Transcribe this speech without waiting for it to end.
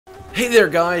Hey there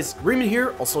guys, Raymond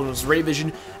here, also known as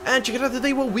Rayvision, and check it out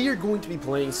today. Well, we are going to be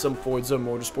playing some Forza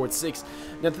Motorsport 6.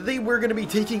 Now today we're going to be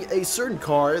taking a certain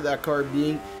car, that car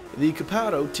being the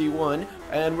Caparo T1,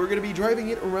 and we're going to be driving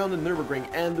it around the Nurburgring.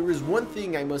 And there is one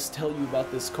thing I must tell you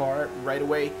about this car right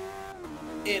away.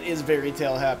 It is very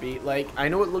tail happy. Like, I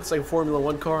know it looks like a Formula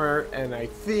 1 car, and I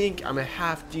think I'm a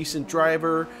half decent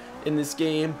driver in this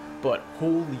game, but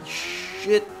holy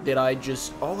shit did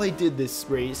all I did this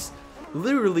race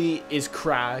literally is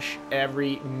crash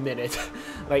every minute.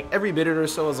 Like every minute or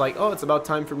so I was like, oh, it's about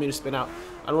time for me to spin out.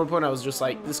 At one point I was just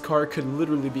like, this car could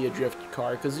literally be a drift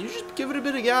car, because you just give it a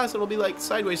bit of gas and it'll be like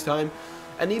sideways time.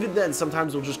 And even then,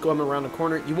 sometimes it'll just go around the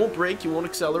corner. You won't brake, you won't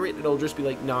accelerate, it'll just be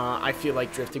like, nah, I feel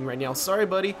like drifting right now. Sorry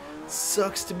buddy,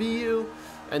 sucks to be you.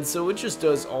 And so it just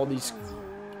does all these,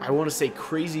 I want to say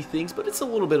crazy things, but it's a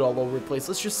little bit all over the place.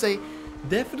 Let's just say,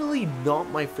 definitely not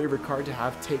my favorite car to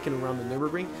have taken around the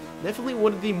Nurburgring. Definitely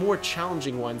one of the more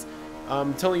challenging ones.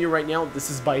 I'm telling you right now,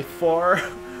 this is by far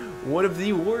one of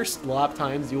the worst lap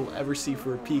times you'll ever see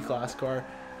for a P-Class car,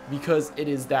 because it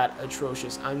is that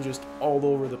atrocious. I'm just all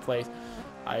over the place.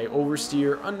 I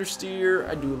oversteer, understeer,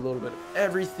 I do a little bit of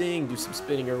everything, do some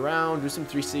spinning around, do some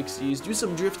 360s, do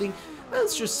some drifting.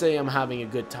 Let's just say I'm having a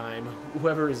good time.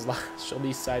 Whoever is last shall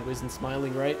be sideways and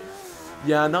smiling, right?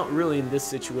 Yeah, not really in this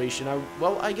situation.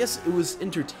 Well, I guess it was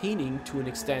entertaining to an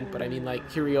extent, but I mean, like,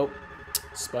 here we go.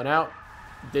 Spun out.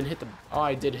 Didn't hit the... Oh,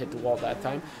 I did hit the wall that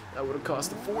time. That would have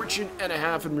cost a fortune and a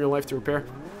half in real life to repair.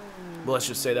 But let's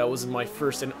just say that was my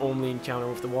first and only encounter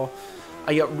with the wall.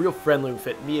 I got real friendly with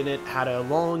it. Me and it had a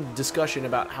long discussion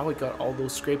about how it got all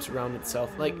those scrapes around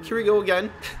itself. Like, here we go again.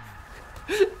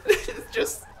 It's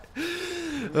just...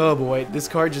 Oh boy, this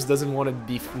car just doesn't want to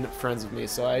be friends with me,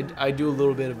 so I do a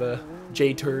little bit of a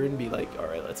J-turn, be like,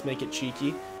 alright, let's make it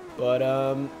cheeky. But,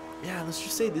 yeah, let's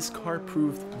just say this car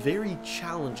proved very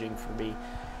challenging for me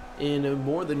in a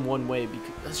more than one way,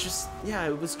 because that's just, yeah,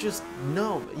 it was just,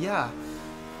 no, yeah.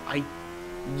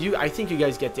 I think you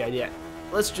guys get the idea.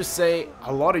 Let's just say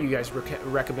a lot of you guys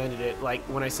recommended it. Like,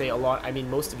 when I say a lot, I mean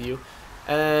most of you.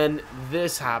 And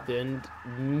this happened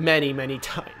many, many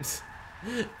times.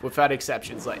 Without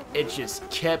exceptions. Like, it just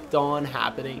kept on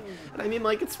happening. And I mean,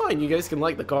 like, it's fine, you guys can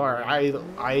like the car.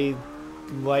 I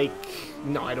like,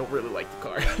 no, I don't really like the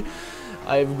car.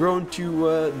 I've grown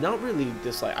to not really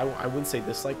dislike, I wouldn't say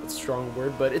dislike, that's a strong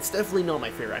word, but it's definitely not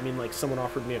my favorite. I mean, like, someone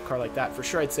offered me a car like that, for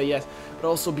sure I'd say yes, but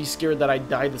also be scared that I'd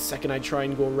die the second I try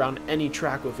and go around any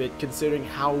track with it, considering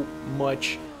how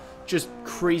much just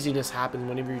craziness happens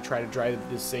whenever you try to drive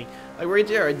this thing. Like right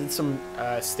there, I did some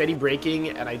steady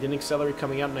braking and I didn't accelerate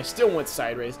coming out, and I still went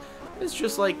sideways. It's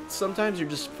just like, sometimes you're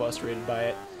just frustrated by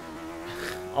it.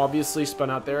 Obviously spun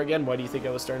out there again. Why do you think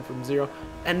I was starting from zero?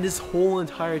 And this whole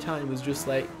entire time was just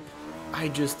like, I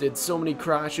just did so many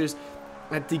crashes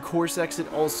at the course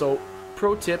exit. Also,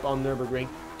 pro tip on Nurburgring,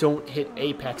 don't hit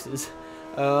apexes.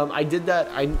 I did that.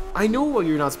 I know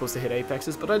you're not supposed to hit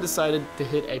apexes, but I decided to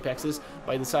hit apexes.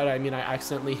 By decided, I mean I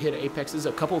accidentally hit apexes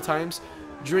a couple times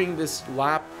during this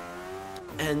lap,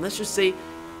 and let's just say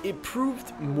it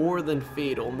proved more than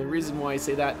fatal. And the reason why I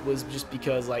say that was just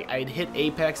because, like, I'd hit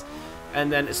apex, and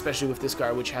then especially with this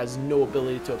car, which has no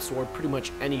ability to absorb pretty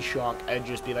much any shock, I'd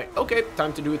just be like, okay,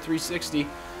 time to do a 360.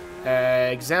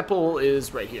 Example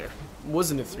is right here.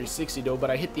 Wasn't a 360 though, but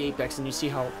I hit the apex, and you see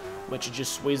how much it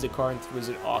just sways the car and throws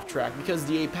it off track, because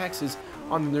the apexes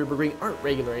on the Nürburgring aren't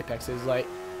regular apexes. Like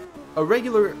a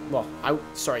regular, well,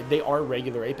 sorry, they are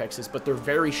regular apexes, but they're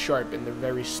very sharp and they're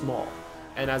very small,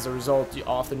 and as a result,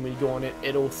 often when you go on it,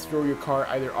 it'll throw your car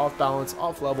either off balance,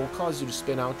 off level, cause you to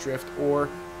spin out, drift, or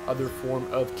other form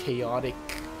of chaotic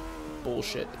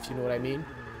bullshit, if you know what I mean.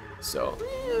 So,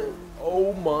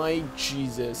 oh my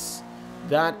Jesus,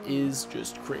 that is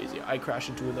just crazy. I crashed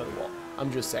into another wall.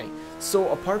 I'm just saying. So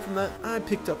apart from that, I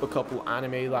picked up a couple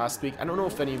anime last week. I don't know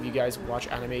if any of you guys watch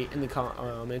anime in the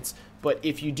comments, but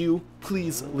if you do,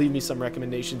 please leave me some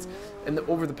recommendations. And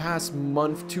over the past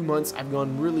month, 2 months, I've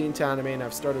gone really into anime, and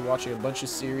I've started watching a bunch of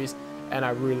series, and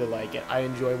I really like it. I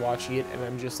enjoy watching it, and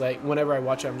I'm just like, whenever I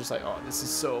watch it, I'm just like, oh, this is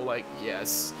so, like,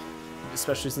 yes.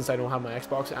 Especially since I don't have my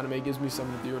Xbox, anime gives me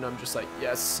something to do, and I'm just like,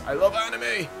 yes, I love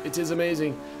anime. It is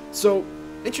amazing. So,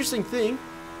 interesting thing,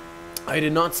 I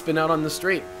did not spin out on the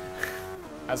straight.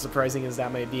 As surprising as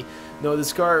that may be. No,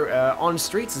 this car on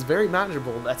straights is very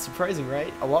manageable. That's surprising,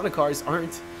 right? A lot of cars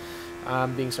aren't.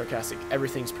 Being sarcastic.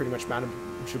 Everything's pretty much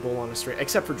manageable on a straight,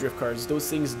 except for drift cars. Those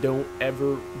things don't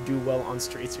ever do well on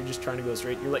straights. You're just trying to go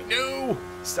straight, and you're like, no!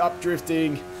 Stop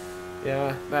drifting!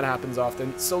 Yeah, that happens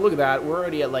often. So look at that. We're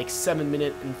already at like 7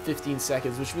 minutes and 15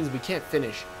 seconds, which means we can't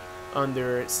finish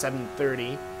under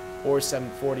 7:30. or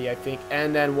 740, I think.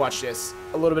 And then watch this,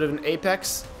 a little bit of an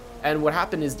apex, and what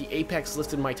happened is the apex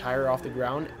lifted my tire off the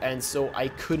ground, and so I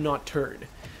could not turn,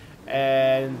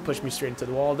 and pushed me straight into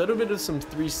the wall. A little bit of some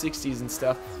 360s and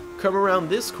stuff. Come around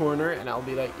this corner, and I'll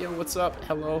be like, yo, what's up?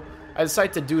 Hello. I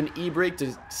decided to do an e-brake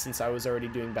since I was already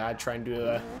doing bad, try and do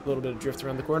a little bit of drift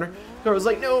around the corner. So I was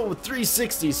like, no,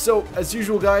 360. So, as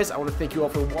usual, guys, I want to thank you all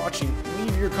for watching.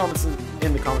 Leave your comments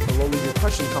in the comments below. Leave your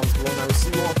questions in the comments below, and I will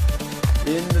see you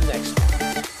all in the next one.